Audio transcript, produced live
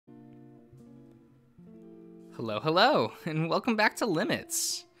Hello, hello, and welcome back to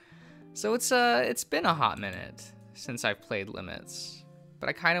Limits. So it's been a hot minute since I've played Limits, but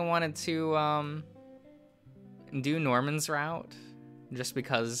I kind of wanted to do Norman's route just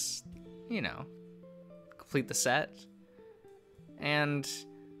because, complete the set. And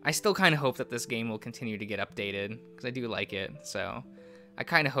I still kind of hope that this game will continue to get updated because I do like it. So I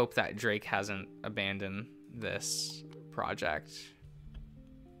kind of hope that Drake hasn't abandoned this project.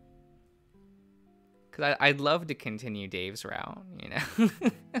 Because I'd love to continue Dave's route,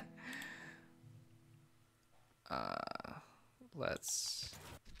 Let's...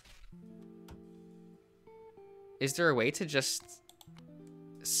 Is there a way to just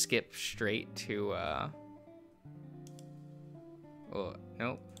skip straight to, Oh,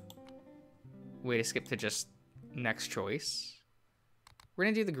 nope. Way to skip to just next choice. We're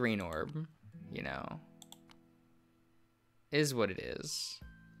gonna do the green orb, Is what it is.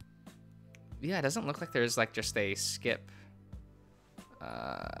 Yeah, it doesn't look like there's like just a skip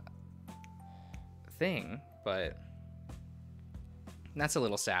thing, but that's a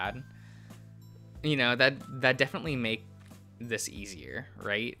little sad. That definitely make this easier,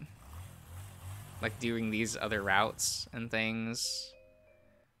 right? Like doing these other routes and things,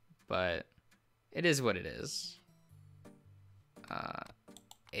 but it is what it is.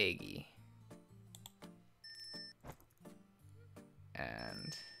 Aggie.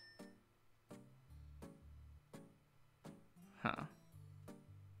 And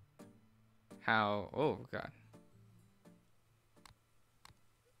how, oh god.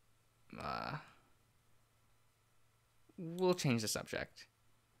 We'll change the subject.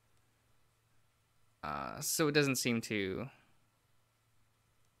 So it doesn't seem to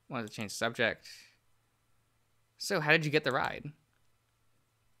want to change the subject. So how did you get the ride?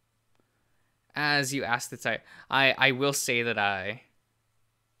 As you asked the type, I will say that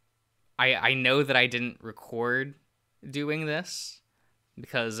I know that I didn't record doing this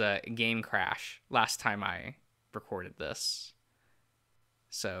because game crash last time I recorded this,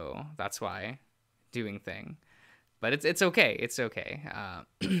 so that's why doing thing. But it's okay. It's okay.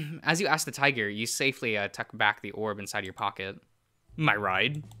 As you asked the tiger, you safely tuck back the orb inside your pocket. My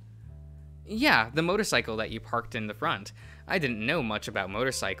ride? Yeah, the motorcycle that you parked in the front. I didn't know much about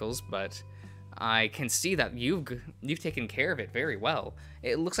motorcycles, but I can see that you've taken care of it very well.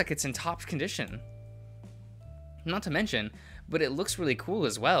 It looks like it's in top condition. Not to mention, but it looks really cool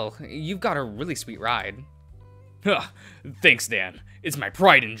as well. You've got a really sweet ride. Huh, thanks, Dan. It's my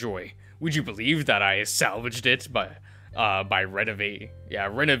pride and joy. Would you believe that I salvaged it by renovated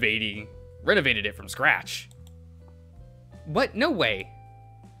it from scratch? What? No way.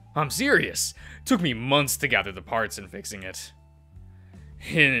 I'm serious. Took me months to gather the parts and fixing it.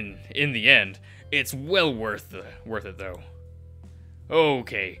 In the end, it's well worth it though.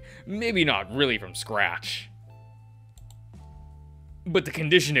 Okay, maybe not really from scratch. But the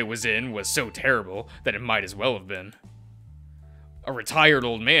condition it was in was so terrible that it might as well have been. A retired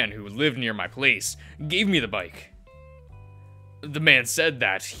old man who lived near my place gave me the bike. The man said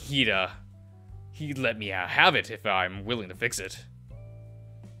that he'd let me have it if I'm willing to fix it.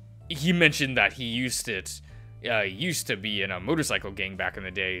 He mentioned that he used to be in a motorcycle gang back in the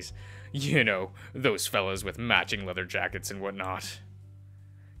days. Those fellas with matching leather jackets and whatnot.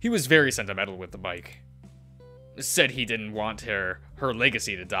 He was very sentimental with the bike. Said he didn't want her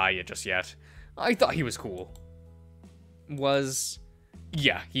legacy to die just yet. I thought he was cool.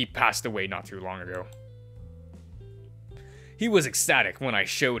 Yeah, he passed away not too long ago. He was ecstatic when I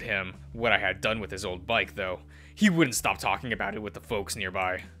showed him what I had done with his old bike, though. He wouldn't stop talking about it with the folks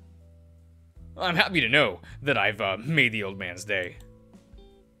nearby. I'm happy to know that I've made the old man's day.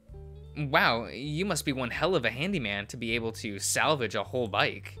 Wow, you must be one hell of a handyman to be able to salvage a whole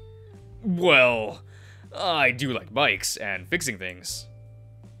bike. Well, I do like bikes and fixing things.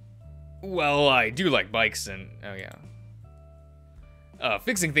 Well, I do like bikes and... oh yeah.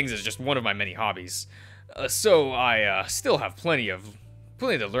 Fixing things is just one of my many hobbies. So I still have plenty to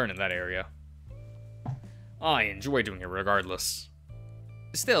learn in that area. I enjoy doing it regardless.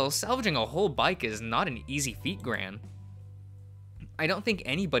 Still, salvaging a whole bike is not an easy feat, Gran. I don't think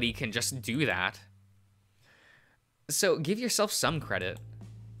anybody can just do that. So give yourself some credit.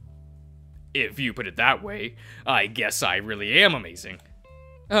 If you put it that way, I guess I really am amazing.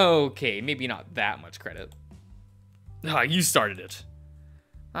 Okay, maybe not that much credit. You started it.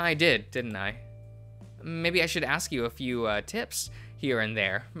 I did, didn't I? Maybe I should ask you a few tips here and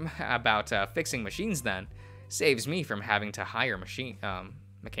there about fixing machines then. Saves me from having to hire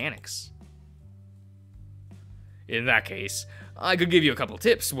mechanics. In that case, I could give you a couple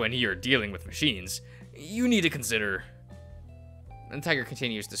tips when you're dealing with machines. You need to consider... And Tiger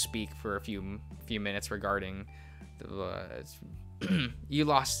continues to speak for a few minutes regarding the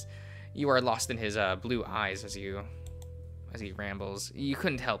you are lost in his blue eyes as he rambles. You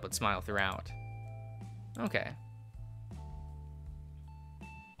couldn't help but smile throughout. Okay.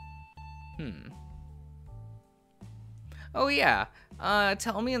 Oh yeah.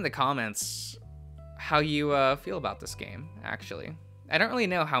 Tell me in the comments how you feel about this game, actually. I don't really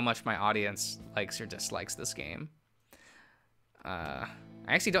know how much my audience likes or dislikes this game. I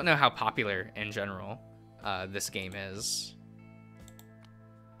actually don't know how popular in general this game is.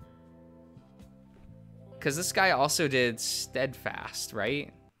 Because this guy also did Steadfast,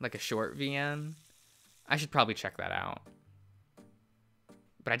 right? Like a short VN. I should probably check that out.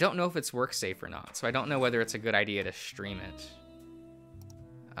 But I don't know if it's work safe or not, so I don't know whether it's a good idea to stream it.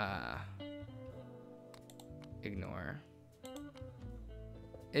 Ignore.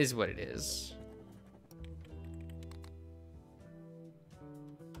 Is what it is.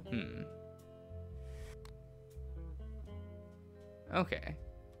 Okay.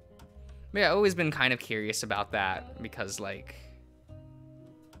 But yeah, I've always been kind of curious about that because, like,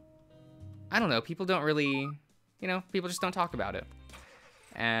 I don't know, people don't really, people just don't talk about it.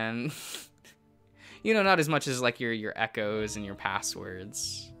 And, not as much as, like, your Echoes and your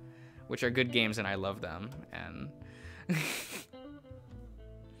Passwords, which are good games and I love them, and...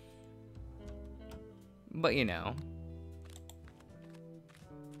 But,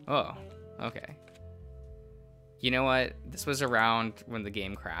 Oh, okay. You know what? This was around when the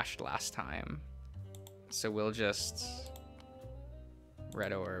game crashed last time. So we'll just...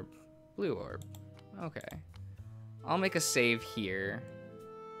 Red orb. Blue orb. Okay. I'll make a save here.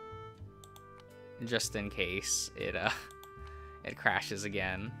 Just in case it crashes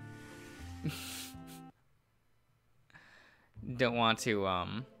again. Don't want to,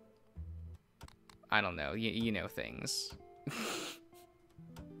 I don't know. You know things.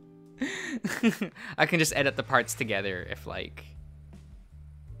 I can just edit the parts together if, like,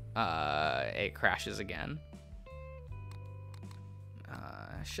 it crashes again.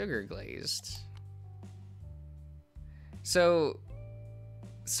 Sugar glazed. So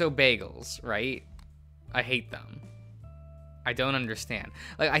bagels, right? I hate them. I don't understand.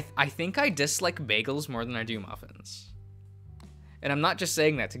 Like, I think I dislike bagels more than I do muffins. And I'm not just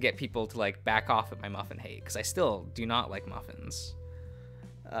saying that to get people to, like, back off at my muffin hate, because I still do not like muffins.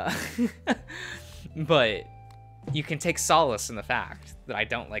 But you can take solace in the fact that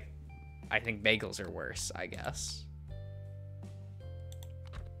I think bagels are worse, I guess.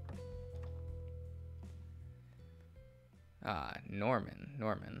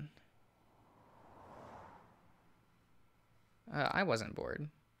 Norman. I wasn't bored.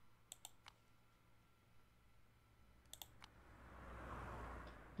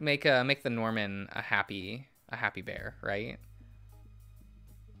 Make the Norman a happy bear, right?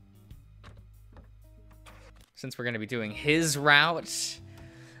 Since we're gonna be doing his route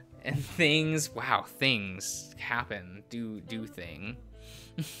and things, wow, things happen, do thing.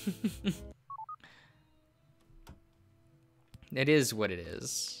 It is what it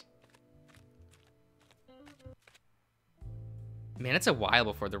is. Man, it's a while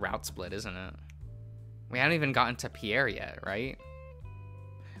before the route split, isn't it? We haven't even gotten to Pierre yet, right?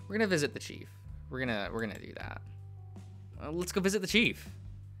 We're gonna visit the chief. We're gonna do that. Well, let's go visit the chief.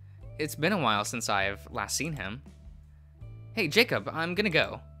 It's been a while since I've last seen him. Hey, Jacob, I'm gonna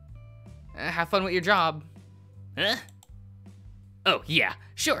go. Have fun with your job. Huh? Oh, yeah,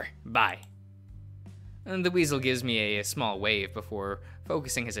 sure, bye. And the weasel gives me a small wave before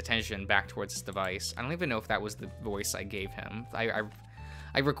focusing his attention back towards his device. I don't even know if that was the voice I gave him.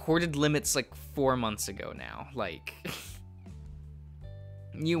 I recorded limits like 4 months ago now. Like,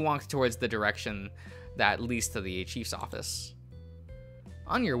 you walked towards the direction that leads to the chief's office.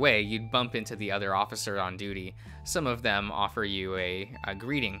 On your way, you'd bump into the other officer on duty. Some of them offer you a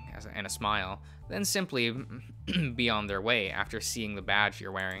greeting and a smile, then simply be on their way after seeing the badge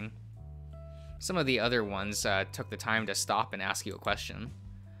you're wearing. Some of the other ones took the time to stop and ask you a question.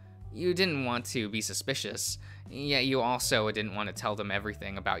 You didn't want to be suspicious, yet you also didn't want to tell them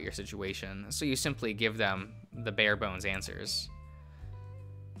everything about your situation, so you simply give them the bare bones answers.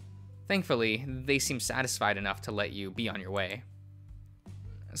 Thankfully, they seem satisfied enough to let you be on your way.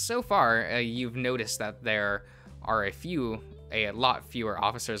 So far, you've noticed that there are a lot fewer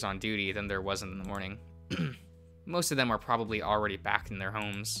officers on duty than there was in the morning. Most of them are probably already back in their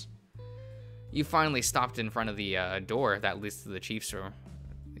homes. You finally stopped in front of the door that leads to the chief's room.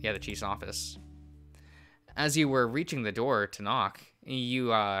 Yeah, the chief's office. As you were reaching the door to knock,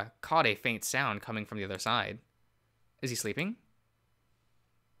 you caught a faint sound coming from the other side. Is he sleeping?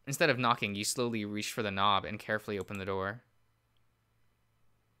 Instead of knocking, you slowly reached for the knob and carefully opened the door.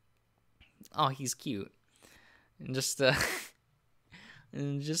 Oh, he's cute. And just,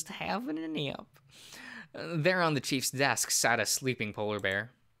 and just having a nap. There on the chief's desk sat a sleeping polar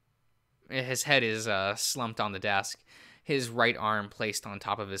bear. His head is slumped on the desk, his right arm placed on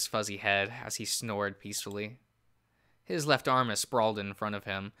top of his fuzzy head as he snored peacefully. His left arm is sprawled in front of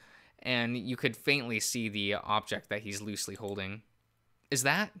him, and you could faintly see the object that he's loosely holding. Is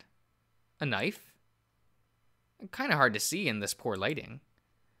that a knife? Kind of hard to see in this poor lighting.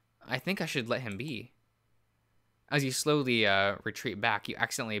 I think I should let him be. As you slowly retreat back, you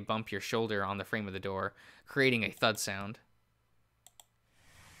accidentally bump your shoulder on the frame of the door, creating a thud sound.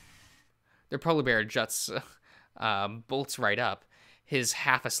 The polar bear bolts right up, his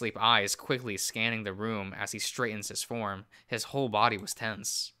half-asleep eyes quickly scanning the room as he straightens his form. His whole body was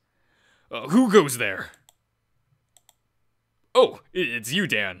tense. Who goes there? Oh, it's you,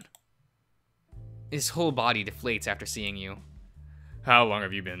 Dan. His whole body deflates after seeing you. How long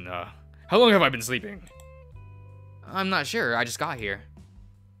have I been sleeping? I'm not sure, I just got here.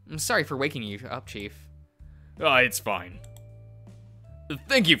 I'm sorry for waking you up, Chief. It's fine.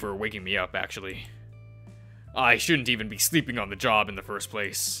 Thank you for waking me up, actually. I shouldn't even be sleeping on the job in the first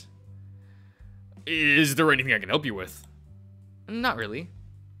place. Is there anything I can help you with? Not really.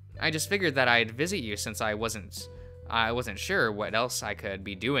 I just figured that I'd visit you since I wasn't sure what else I could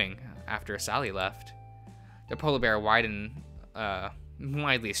be doing after Sally left. The polar bear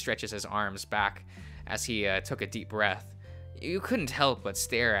widely stretches his arms back as he took a deep breath. You couldn't help but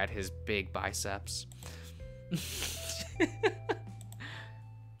stare at his big biceps.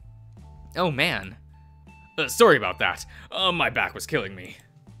 Oh man. Sorry about that. My back was killing me.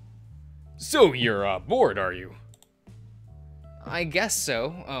 So you're bored, are you? I guess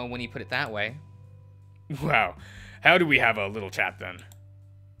so, when you put it that way. Wow. How do we have a little chat then?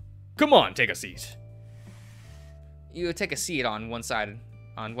 Come on, take a seat. You take a seat on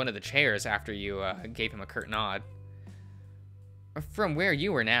one of the chairs after you gave him a curt nod. From where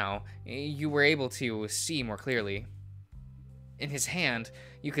you were now, you were able to see more clearly. In his hand,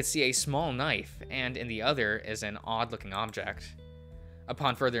 you could see a small knife, and in the other is an odd-looking object.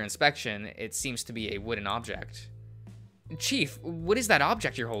 Upon further inspection, it seems to be a wooden object. Chief, what is that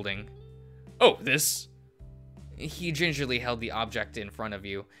object you're holding? Oh, this? He gingerly held the object in front of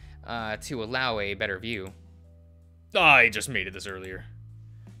you, to allow a better view. I just made this earlier.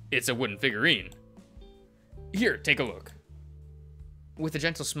 It's a wooden figurine. Here, take a look. With a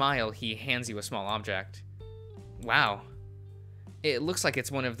gentle smile, he hands you a small object. Wow. It looks like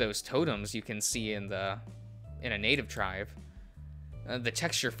it's one of those totems you can see in a native tribe. The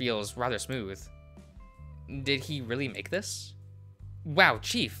texture feels rather smooth. Did he really make this? Wow,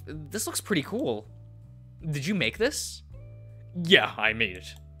 Chief, this looks pretty cool. Did you make this? Yeah, I made it.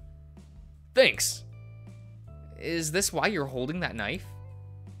 Thanks. Is this why you're holding that knife?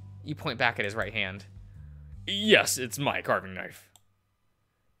 You point back at his right hand. Yes, it's my carving knife.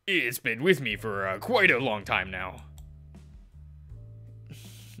 It's been with me for quite a long time now.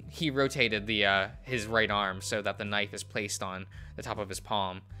 He rotated his right arm so that the knife is placed on the top of his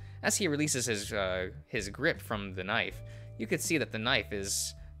palm. As he releases his grip from the knife, you could see that the knife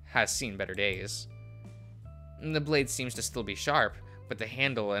has seen better days. The blade seems to still be sharp, but the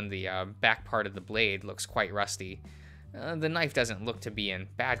handle and the back part of the blade looks quite rusty. The knife doesn't look to be in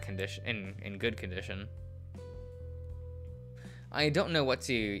bad condition, in good condition. I don't know what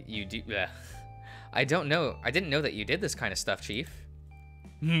you do. I didn't know that you did this kind of stuff, Chief.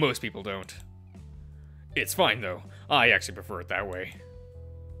 Most people don't. It's fine, though. I actually prefer it that way.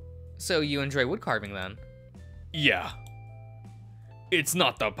 So you enjoy wood carving, then? Yeah. It's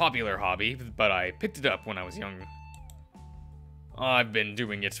not the popular hobby, but I picked it up when I was young. I've been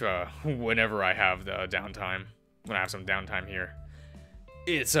doing it whenever I have the downtime, when I have some downtime here.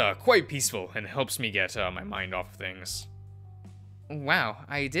 It's quite peaceful and helps me get my mind off of things. Wow,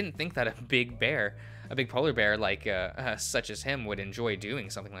 I didn't think that a big polar bear like such as him would enjoy doing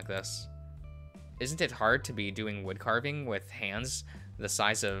something like this. Isn't it hard to be doing wood carving with hands the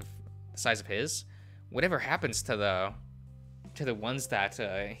size of his? Whatever happens to the ones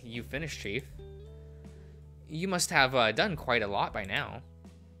that you finished, Chief? You must have done quite a lot by now.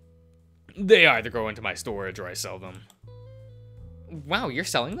 They either go into my storage or I sell them. Wow, you're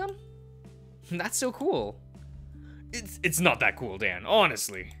selling them? That's so cool. It's not that cool, Dan,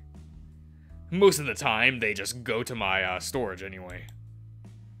 honestly. Most of the time, they just go to my storage anyway.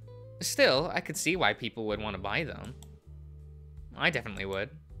 Still, I could see why people would want to buy them. I definitely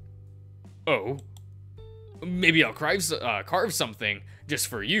would. Oh? Maybe I'll carve something just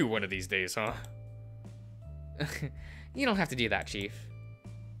for you one of these days, huh? You don't have to do that, Chief.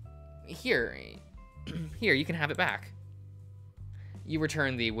 Here, you can have it back. You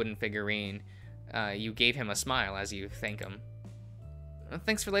return the wooden figurine. You gave him a smile as you thank him.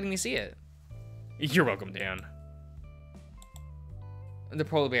 Thanks for letting me see it. You're welcome, Dan. The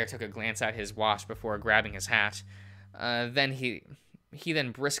polar bear took a glance at his watch before grabbing his hat. Then he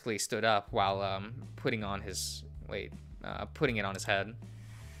then briskly stood up while putting it on his head.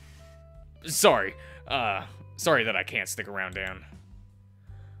 Sorry that I can't stick around, Dan.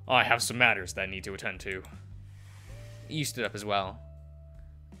 I have some matters that I need to attend to. You stood up as well.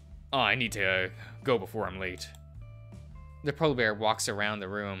 I need to go before I'm late. The polar bear walks around the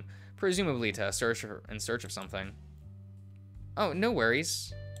room, presumably in search of something. Oh, no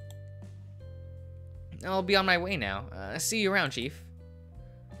worries. I'll be on my way now. See you around, Chief.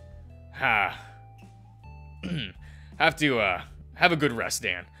 Have a good rest,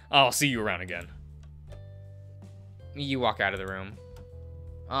 Dan. I'll see you around again. You walk out of the room.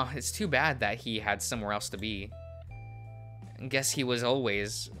 Oh, it's too bad that he had somewhere else to be. Guess he was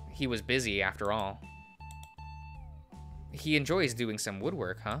busy after all. He enjoys doing some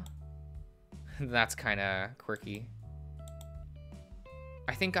woodwork, huh? That's kinda quirky.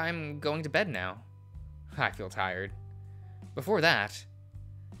 I think I'm going to bed now. I feel tired. Before that,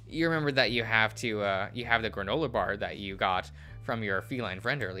 you remembered that you have the granola bar that you got from your feline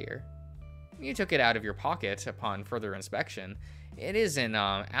friend earlier. You took it out of your pocket upon further inspection. It is an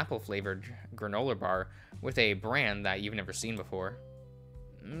apple-flavored granola bar with a brand that you've never seen before.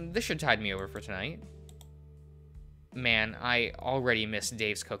 This should tide me over for tonight. Man, I already miss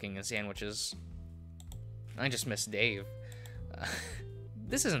Dave's cooking and sandwiches. I just miss Dave.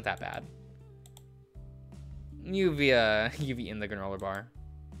 This isn't that bad. You've eaten the granola bar.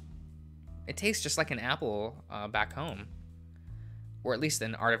 It tastes just like an apple back home. Or at least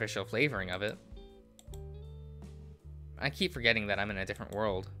an artificial flavoring of it. I keep forgetting that I'm in a different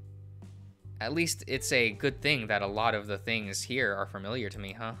world. At least it's a good thing that a lot of the things here are familiar to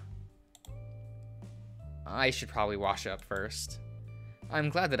me, huh? I should probably wash up first. I'm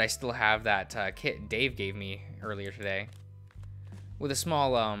glad that I still have that kit Dave gave me earlier today. With a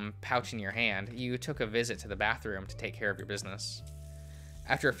small pouch in your hand, you took a visit to the bathroom to take care of your business.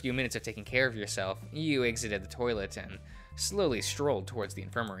 After a few minutes of taking care of yourself, you exited the toilet and slowly strolled towards the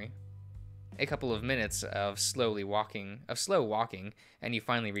infirmary. A couple of minutes of slow walking, and you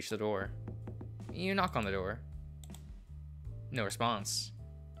finally reach the door. You knock on the door. No response.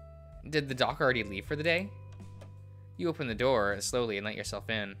 Did the doc already leave for the day? You open the door slowly and let yourself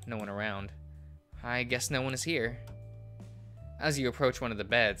in. No one around. I guess no one is here. As you approach one of the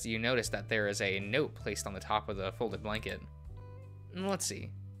beds, you notice that there is a note placed on the top of the folded blanket. Let's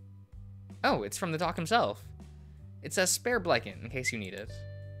see. Oh, it's from the doc himself. It says spare blanket in case you need it.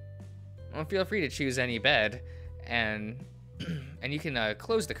 Well, feel free to choose any bed, and you can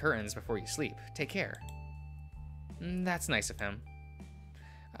close the curtains before you sleep. Take care. That's nice of him.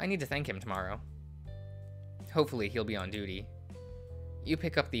 I need to thank him tomorrow. Hopefully he'll be on duty. You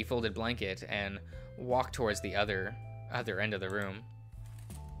pick up the folded blanket and walk towards the other end of the room.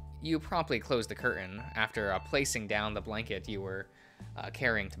 You promptly close the curtain after placing down the blanket you were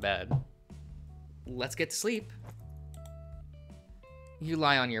carrying to bed. Let's get to sleep. You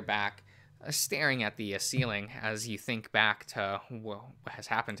lie on your back, staring at the ceiling as you think back to what has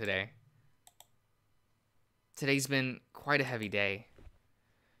happened today. Today's been quite a heavy day.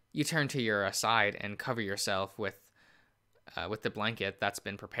 You turn to your side and cover yourself with the blanket that's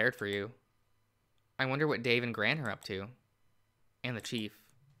been prepared for you. I wonder what Dave and Gran are up to. And the Chief.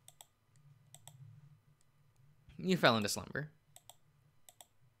 You fell into slumber.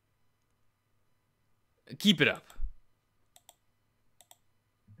 Keep it up.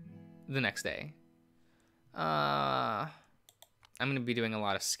 The next day. I'm going to be doing a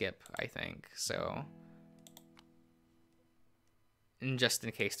lot of skip, I think, so... And just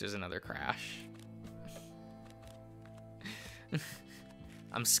in case there's another crash.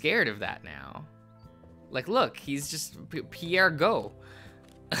 I'm scared of that now. Like, look, he's just... Pierre, go.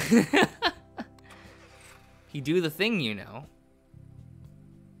 He do the thing, you know.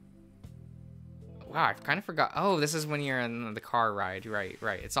 Wow, I kind of forgot. Oh, this is when you're in the car ride. Right.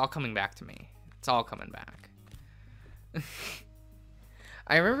 It's all coming back to me. It's all coming back.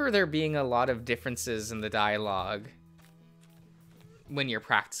 I remember there being a lot of differences in the dialogue when you're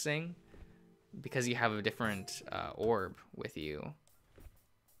practicing, because you have a different orb with you.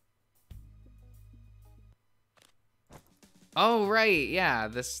 Oh, right, yeah,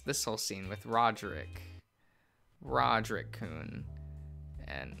 this whole scene with Roderick Kun,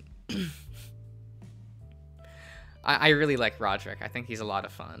 and I really like Roderick. I think he's a lot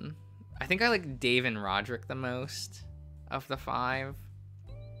of fun. I think I like Dave and Roderick the most of the 5.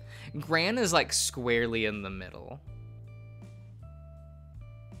 Gran is like squarely in the middle.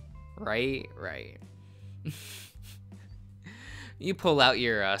 Right, right. You pull out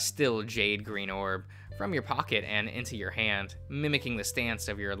your still jade green orb from your pocket and into your hand, mimicking the stance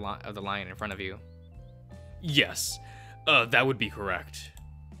of the lion in front of you. Yes, that would be correct.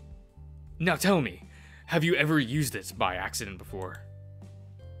 Now tell me, have you ever used it by accident before?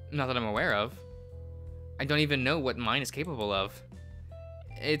 Not that I'm aware of. I don't even know what mine is capable of.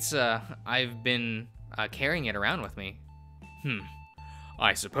 I've been carrying it around with me.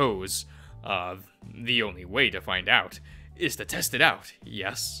 I suppose, the only way to find out is to test it out,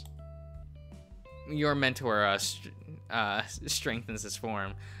 yes? Your mentor strengthens his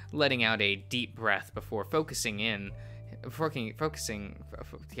form, letting out a deep breath before focusing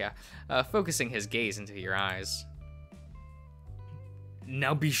his gaze into your eyes.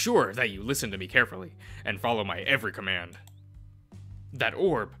 Now be sure that you listen to me carefully and follow my every command. That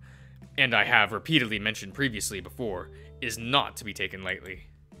orb, and I have repeatedly mentioned previously before, is not to be taken lightly.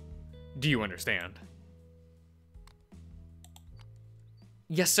 Do you understand?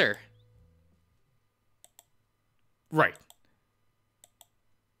 Yes, sir. Right.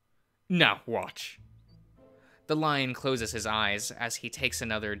 Now watch. The lion closes his eyes as he takes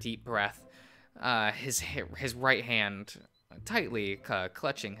another deep breath, his right hand tightly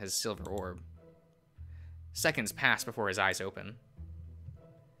clutching his silver orb. Seconds pass before his eyes open.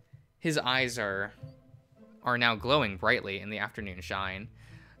 His eyes are now glowing brightly in the afternoon shine.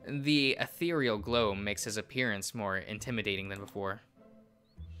 The ethereal glow makes his appearance more intimidating than before.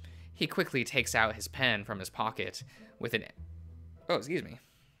 He quickly takes out his pen from his pocket with an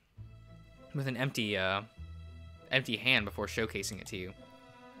empty hand before showcasing it to you.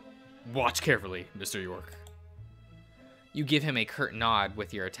 Watch carefully, Mr. York. You give him a curt nod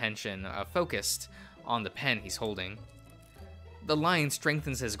with your attention focused on the pen he's holding. The lion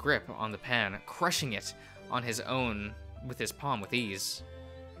strengthens his grip on the pen, crushing it on his own with his palm with ease.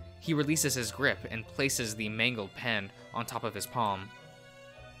 He releases his grip and places the mangled pen on top of his palm.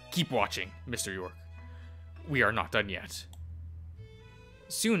 Keep watching, Mr. York. We are not done yet.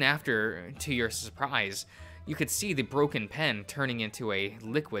 Soon after, to your surprise, you could see the broken pen turning into a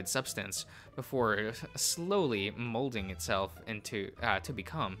liquid substance before slowly molding itself into to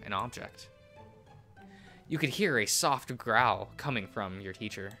become an object. You could hear a soft growl coming from your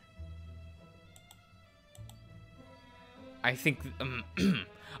teacher. I think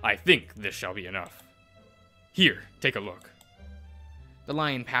this shall be enough. Here, take a look. The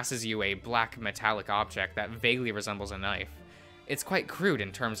lion passes you a black metallic object that vaguely resembles a knife. It's quite crude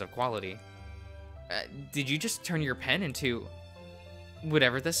in terms of quality. Did you just turn your pen into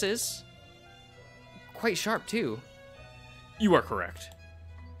whatever this is? Quite sharp, too. You are correct.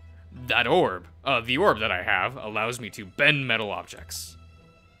 That orb, the orb that I have, allows me to bend metal objects.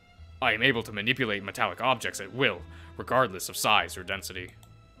 I am able to manipulate metallic objects at will, regardless of size or density.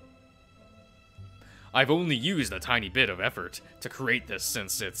 I've only used a tiny bit of effort to create this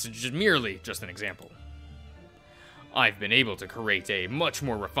since it's merely just an example. I've been able to create a much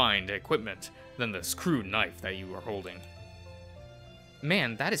more refined equipment than this crude knife that you are holding.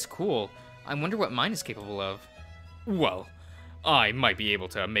 Man, that is cool. I wonder what mine is capable of. Well, I might be able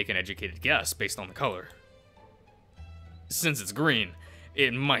to make an educated guess based on the color. Since it's green,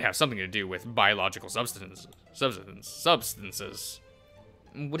 it might have something to do with biological substances.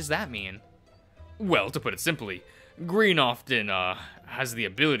 What does that mean? Well, to put it simply, green often has the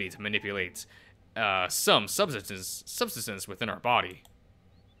ability to manipulate some substances within our body.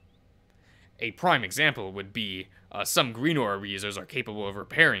 A prime example would be some green orb users are capable of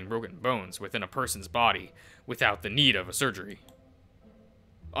repairing broken bones within a person's body without the need of a surgery.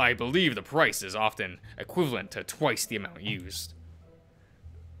 I believe the price is often equivalent to twice the amount used.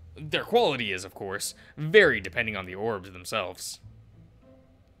 Their quality is, of course, varied depending on the orbs themselves.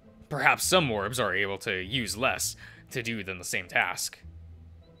 Perhaps some orbs are able to use less to do than the same task.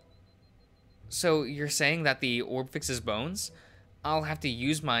 So you're saying that the orb fixes bones? I'll have to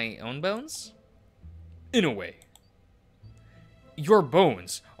use my own bones? In a way. Your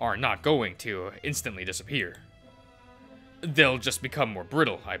bones are not going to instantly disappear. They'll just become more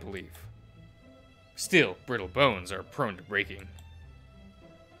brittle, I believe. Still, brittle bones are prone to breaking.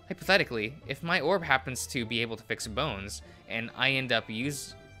 Hypothetically, if my orb happens to be able to fix bones, and I ended up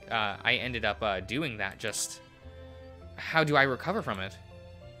doing that, just how do I recover from it?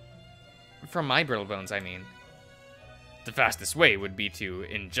 From my brittle bones, I mean. The fastest way would be to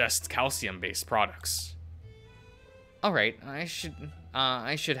ingest calcium-based products. All right, I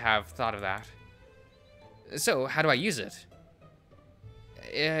should have thought of that. So, how do I use it?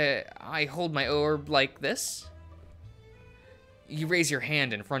 I hold my orb like this. You raise your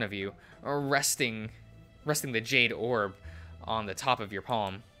hand in front of you, resting the jade orb on the top of your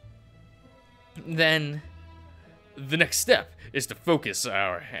palm. Then... The next step is to focus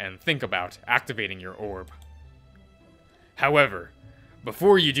and think about activating your orb. However,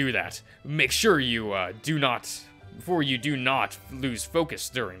 before you do that, make sure you do not lose focus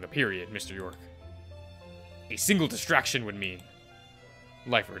during the period, Mr. York. A single distraction would mean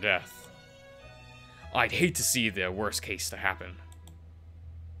life or death. I'd hate to see the worst case to happen.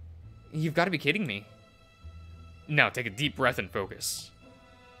 You've got to be kidding me. Now take a deep breath and focus.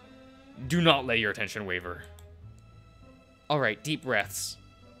 Do not let your attention waver. Alright, deep breaths.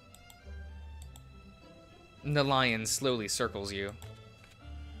 The lion slowly circles you.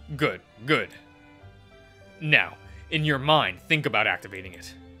 Good, good. Now, in your mind, think about activating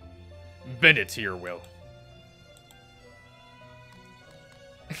it. Bend it to your will.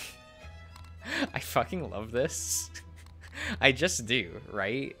 I fucking love this. I just do,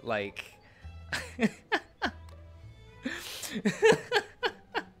 right? Like...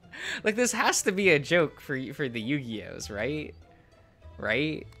 like, this has to be a joke for the Yu-Gi-Ohs, right?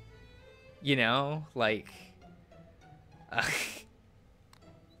 Right? You know? Like...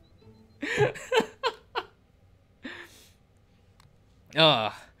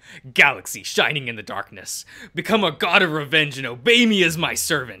 Galaxy shining in the darkness. Become a god of revenge and obey me as my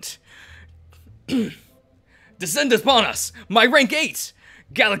servant. Descend upon us, my rank 8!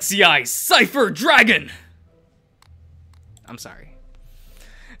 Galaxy Eyes Cypher Dragon! I'm sorry.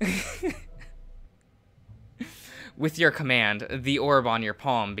 With your command, the orb on your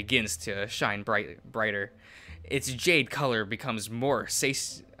palm begins to shine brighter. Its jade color becomes more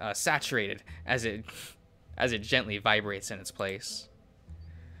saturated as it gently vibrates in its place.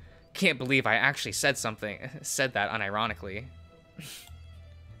 Can't believe I actually said that unironically.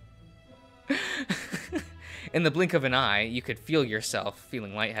 In the blink of an eye, you could feel yourself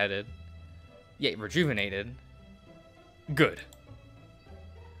feeling lightheaded, yet rejuvenated. Good.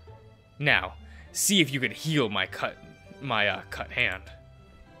 Now, see if you can heal my cut hand.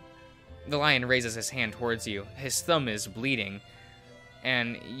 The lion raises his hand towards you. His thumb is bleeding,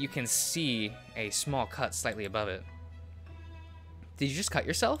 and you can see a small cut slightly above it. Did you just cut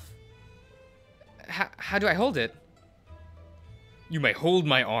yourself? How do I hold it? You may hold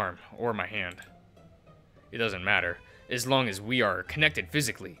my arm or my hand. It doesn't matter, as long as we are connected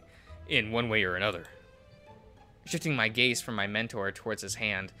physically, in one way or another. Shifting my gaze from my mentor towards his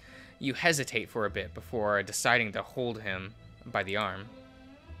hand, you hesitate for a bit before deciding to hold him by the arm.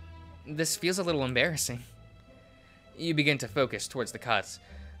 This feels a little embarrassing. You begin to focus towards the cuts,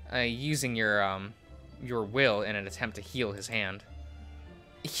 using your will in an attempt to heal his hand.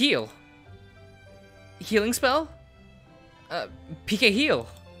 Heal? Healing spell? PK heal.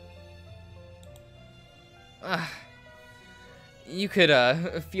 You could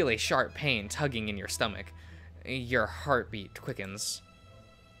feel a sharp pain tugging in your stomach. Your heartbeat quickens.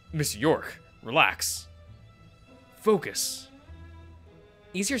 Mr. York, relax. Focus.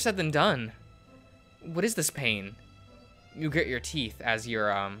 Easier said than done. What is this pain? You grit your teeth as you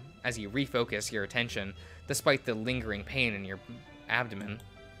refocus your attention, despite the lingering pain in your abdomen.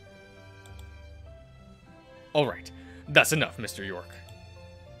 All right, that's enough, Mr. York.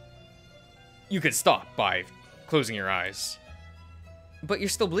 You can stop by closing your eyes. But you're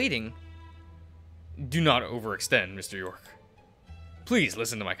still bleeding. Do not overextend, Mr. York. Please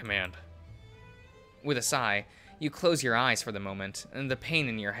listen to my command. With a sigh, you close your eyes for the moment, and the pain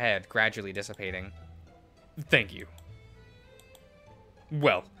in your head gradually dissipating. Thank you.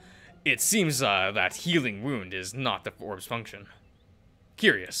 Well, it seems that healing wound is not the orb's function.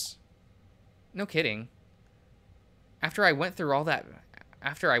 Curious. No kidding. After I went through all that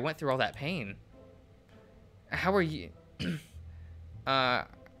pain, how are you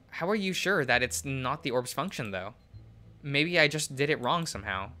how are you sure that it's not the orb's function, though? Maybe I just did it wrong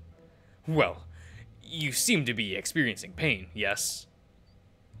somehow. Well, you seem to be experiencing pain, yes?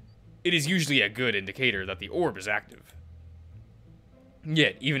 It is usually a good indicator that the orb is active.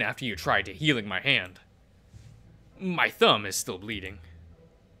 Yet, even after you tried to healing my hand, my thumb is still bleeding.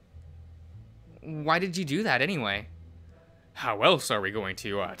 Why did you do that anyway? How else are we going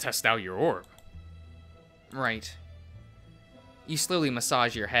to test out your orb? Right. You slowly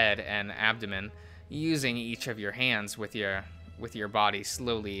massage your head and abdomen, using each of your hands with your body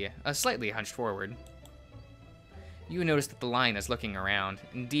slightly hunched forward. You notice that the lion is looking around,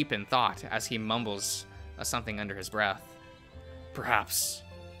 deep in thought, as he mumbles something under his breath. Perhaps.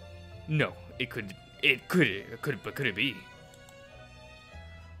 No, could it be?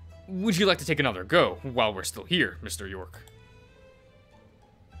 Would you like to take another go while we're still here, Mr. York?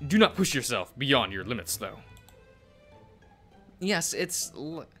 Do not push yourself beyond your limits, though. Yes,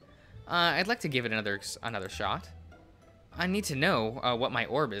 I'd like to give it another shot. I need to know what my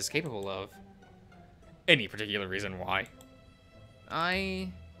orb is capable of. Any particular reason why?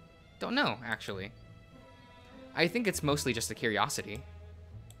 I don't know, actually. I think it's mostly just a curiosity.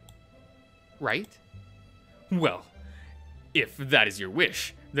 Right? Well, if that is your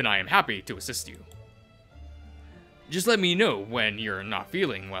wish, then I am happy to assist you. Just let me know when you're not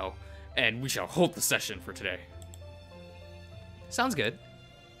feeling well, and we shall halt the session for today. Sounds good.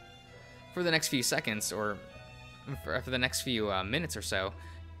 For the next few seconds, or for the next few minutes or so,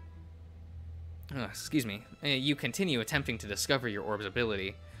 excuse me, you continue attempting to discover your orb's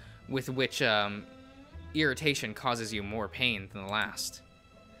ability, with which irritation causes you more pain than the last.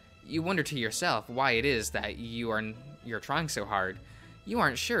 You wonder to yourself why it is that you're trying so hard. You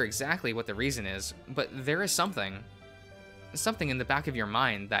aren't sure exactly what the reason is, but there is something in the back of your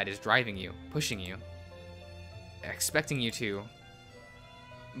mind that is driving you, pushing you, expecting you to.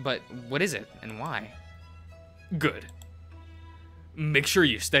 But what is it, and why? Good. Make sure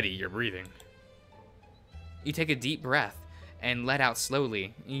you steady your breathing. You take a deep breath and let out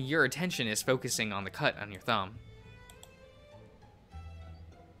slowly. Your attention is focusing on the cut on your thumb.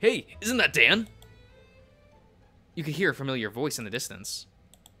 Hey, isn't that Dan? You can hear a familiar voice in the distance.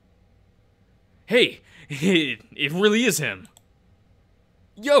 Hey, it really is him.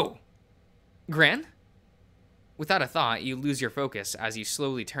 Yo! Gran? Without a thought, you lose your focus as you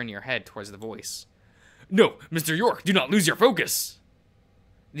slowly turn your head towards the voice. No, Mr. York, do not lose your focus!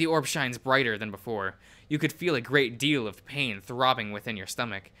 The orb shines brighter than before. You could feel a great deal of pain throbbing within your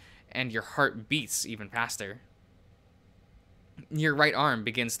stomach, and your heart beats even faster. Your right arm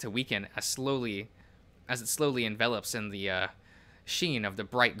begins to weaken as it slowly envelops in the sheen of the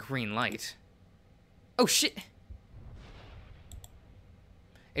bright green light. Oh shit!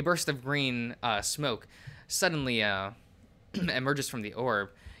 A burst of green smoke suddenly emerges from the orb.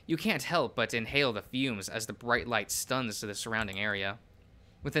 You can't help but inhale the fumes as the bright light stuns to the surrounding area.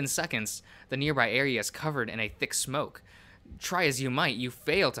 Within seconds, the nearby area is covered in a thick smoke. Try as you might, you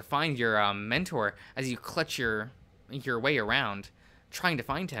fail to find your mentor as you clutch your way around, trying to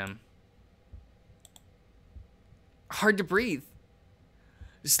find him. Hard to breathe.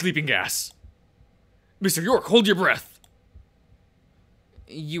 Sleeping gas. Mr. York, hold your breath.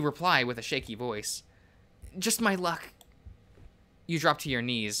 You reply with a shaky voice. Just my luck. You drop to your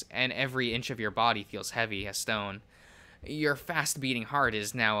knees, and every inch of your body feels heavy as stone. Your fast-beating heart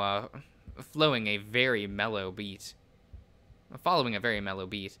is now following a very mellow beat.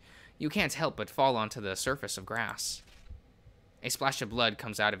 You can't help but fall onto the surface of grass. A splash of blood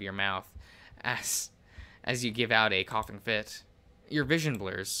comes out of your mouth as you give out a coughing fit. Your vision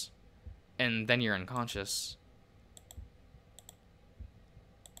blurs, and then you're unconscious.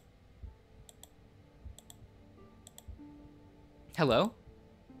 Hello?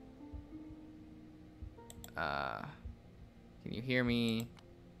 Can you hear me?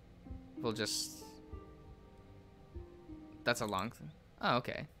 We'll just... That's a long thing. Oh,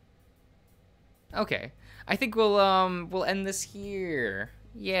 okay. Okay. I think we'll end this here.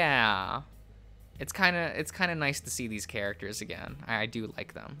 Yeah. It's kind of nice to see these characters again. I do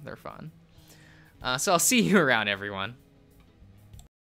like them. They're fun. So I'll see you around, everyone.